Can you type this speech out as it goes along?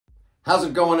How's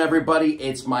it going, everybody?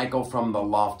 It's Michael from the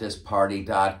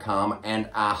LoftusParty.com,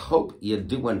 and I hope you're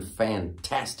doing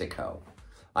fantastico.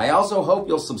 I also hope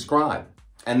you'll subscribe,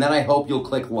 and then I hope you'll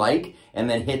click like and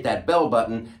then hit that bell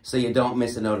button so you don't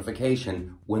miss a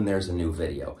notification when there's a new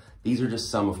video. These are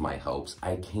just some of my hopes.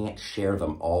 I can't share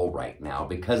them all right now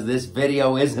because this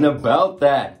video isn't about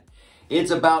that.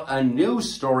 It's about a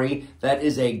news story that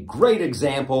is a great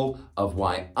example of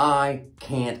why I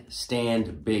can't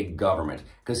stand big government.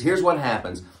 Because here's what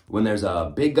happens. When there's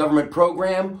a big government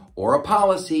program or a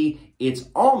policy, it's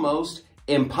almost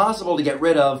impossible to get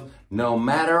rid of, no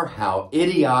matter how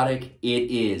idiotic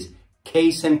it is.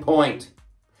 Case in point,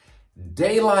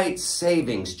 daylight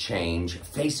savings change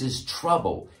faces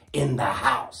trouble in the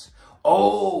House.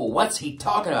 Oh, what's he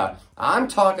talking about? I'm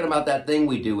talking about that thing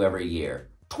we do every year.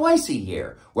 Twice a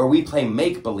year, where we play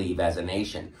make-believe as a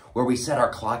nation, where we set our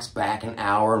clocks back an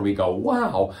hour and we go,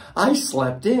 wow, I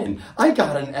slept in. I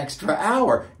got an extra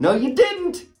hour. No, you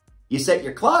didn't. You set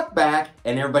your clock back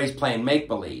and everybody's playing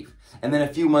make-believe. And then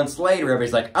a few months later,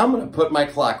 everybody's like, I'm going to put my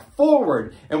clock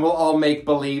forward and we'll all make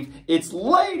believe it's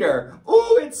later.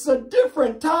 Ooh, it's a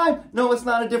different time. No, it's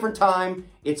not a different time.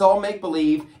 It's all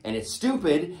make-believe and it's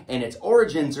stupid and its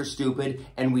origins are stupid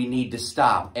and we need to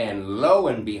stop. And lo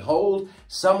and behold,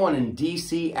 someone in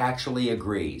DC actually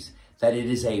agrees that it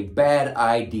is a bad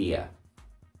idea.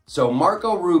 So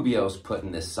Marco Rubio's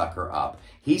putting this sucker up.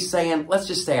 He's saying, let's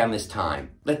just stay on this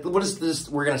time. We're going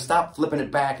to stop flipping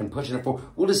it back and pushing it forward.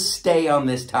 We'll just stay on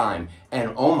this time.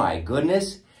 And oh my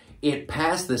goodness, it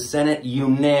passed the Senate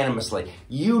unanimously.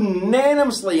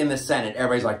 Unanimously in the Senate.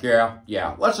 Everybody's like,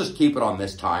 yeah, let's just keep it on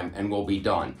this time and we'll be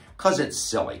done. Because it's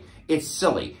silly. It's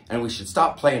silly. And we should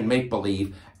stop playing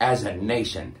make-believe as a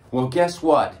nation. Well, guess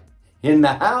what? In the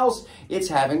House, it's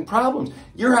having problems.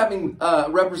 You're having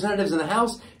representatives in the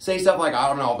House say stuff like, I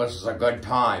don't know, this is a good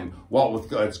time.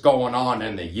 What's going on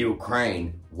in the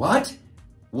Ukraine? What?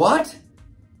 What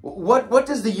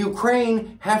does the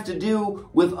Ukraine have to do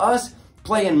with us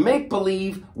playing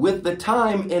make-believe with the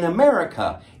time in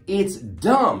America? It's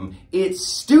dumb. It's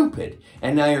stupid.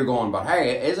 And now you're going, but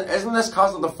hey, isn't this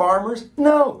because of the farmers?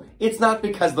 No, it's not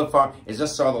because of the farm. Is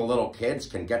this so the little kids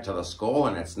can get to the school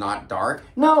and it's not dark?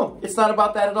 No, it's not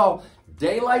about that at all.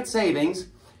 Daylight savings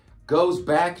goes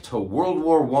back to World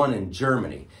War I in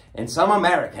Germany. And some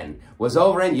American was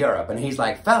over in Europe and he's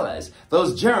like, fellas,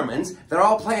 those Germans, they're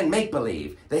all playing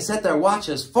make-believe. They set their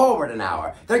watches forward an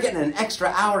hour. They're getting an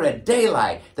extra hour of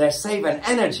daylight. They're saving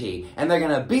energy and they're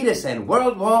going to beat us in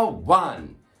World War I.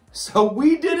 So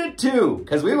we did it too,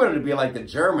 because we wanted to be like the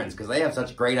Germans, because they have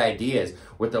such great ideas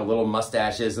with their little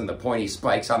mustaches and the pointy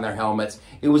spikes on their helmets.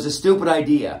 It was a stupid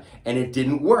idea and it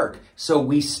didn't work. So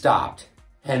we stopped.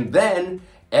 And then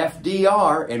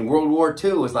FDR in World War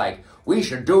II was like, we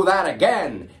should do that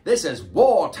again. This is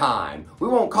wartime. We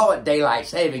won't call it daylight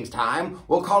savings time.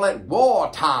 We'll call it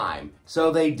wartime. So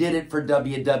they did it for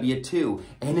WW2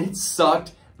 and it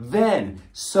sucked then.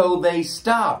 So they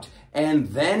stopped. And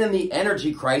then in the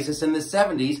energy crisis in the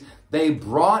 70s, they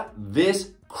brought this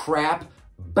crap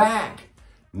back.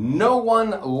 No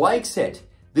one likes it.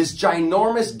 This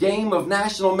ginormous game of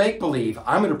national make-believe.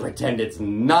 I'm going to pretend it's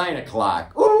 9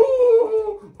 o'clock.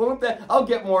 Ooh, won't that? I'll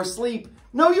get more sleep.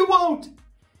 No, you won't.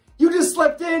 You just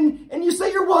slept in and you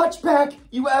set your watch back,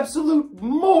 you absolute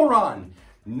moron.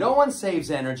 No one saves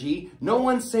energy. No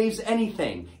one saves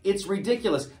anything. It's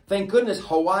ridiculous. Thank goodness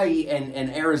Hawaii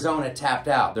and Arizona tapped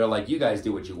out. They're like, you guys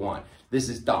do what you want. This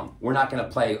is dumb. We're not going to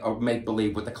play or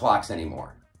make-believe with the clocks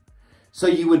anymore. So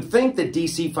you would think that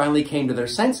DC finally came to their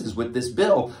senses with this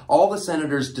bill. All the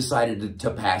senators decided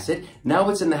to pass it. Now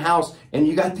it's in the House, and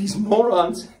you got these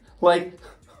morons like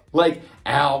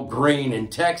Al Green in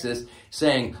Texas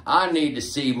saying, I need to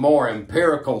see more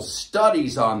empirical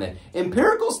studies on that.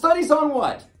 Empirical studies on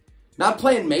what? Not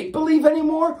playing make-believe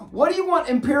anymore? What do you want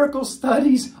empirical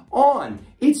studies on?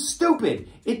 It's stupid.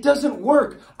 It doesn't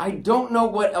work. I don't know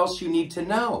what else you need to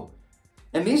know.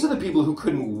 And these are the people who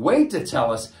couldn't wait to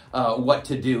tell us what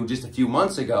to do just a few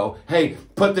months ago. Hey,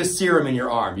 put this serum in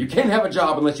your arm. You can't have a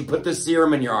job unless you put this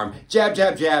serum in your arm. Jab,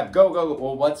 jab, jab, go, go.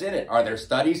 Well, what's in it? Are there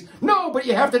studies? No, but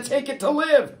you have to take it to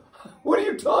live. What are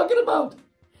you talking about?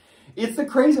 It's the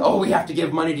crazy, oh, we have to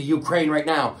give money to Ukraine right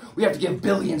now. We have to give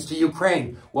billions to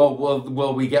Ukraine. Well,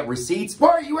 will we get receipts? Why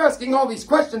are you asking all these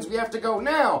questions? We have to go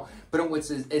now. But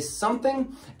it's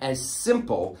something as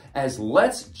simple as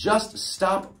let's just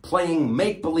stop playing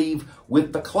make-believe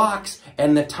with the clocks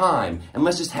and the time. And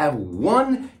let's just have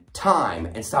one time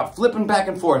and stop flipping back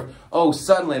and forth. Oh,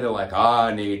 suddenly they're like,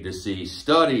 I need to see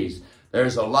studies.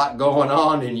 There's a lot going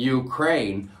on in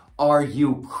Ukraine. Are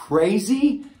you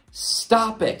crazy?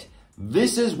 Stop it.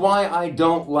 This is why I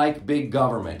don't like big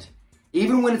government.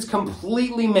 Even when it's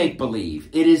completely make-believe,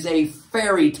 it is a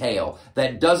fairy tale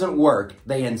that doesn't work.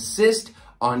 They insist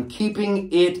on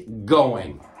keeping it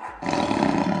going.